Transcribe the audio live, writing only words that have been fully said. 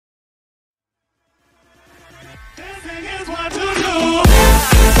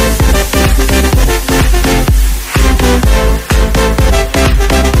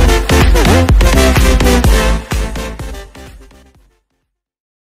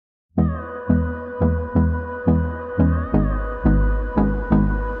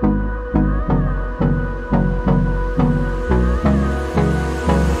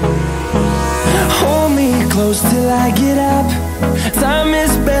close till I get up. Time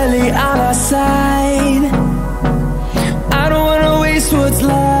is barely on our side. I don't wanna waste what's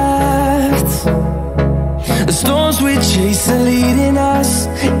left. The storms we chase are leading us,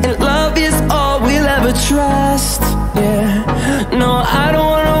 and love is all we'll ever trust. Yeah, no, I don't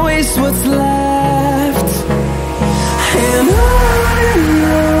wanna waste what's left. And on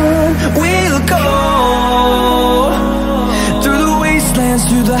we'll go, through the wastelands,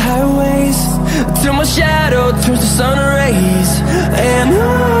 through the highways, till my shadow turns to sun rays. And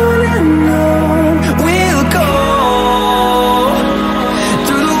on we'll go,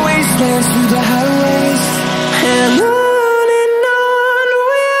 through the wastelands, through the highways, and on we'll go.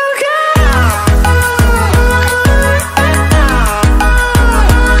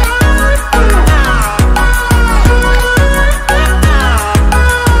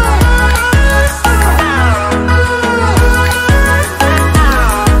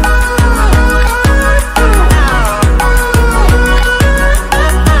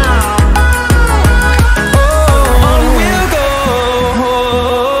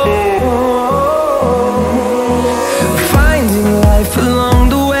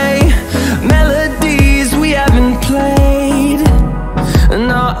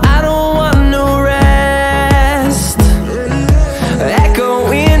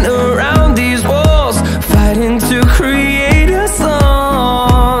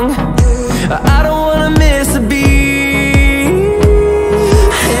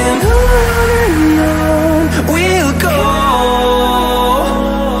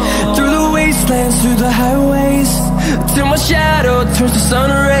 Through the highways, till my shadow turns to sun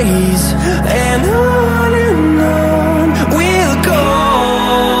rays. And on we'll go,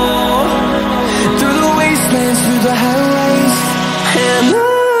 through the wastelands, through the highways, and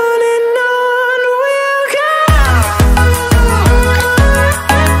on we'll go.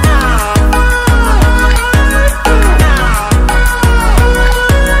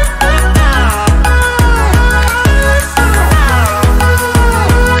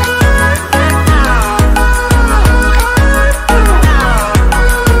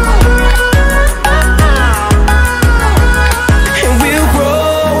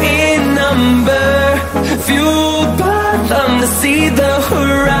 Fueled by them to see the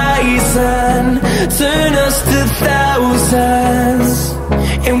horizon, turn us to thousands.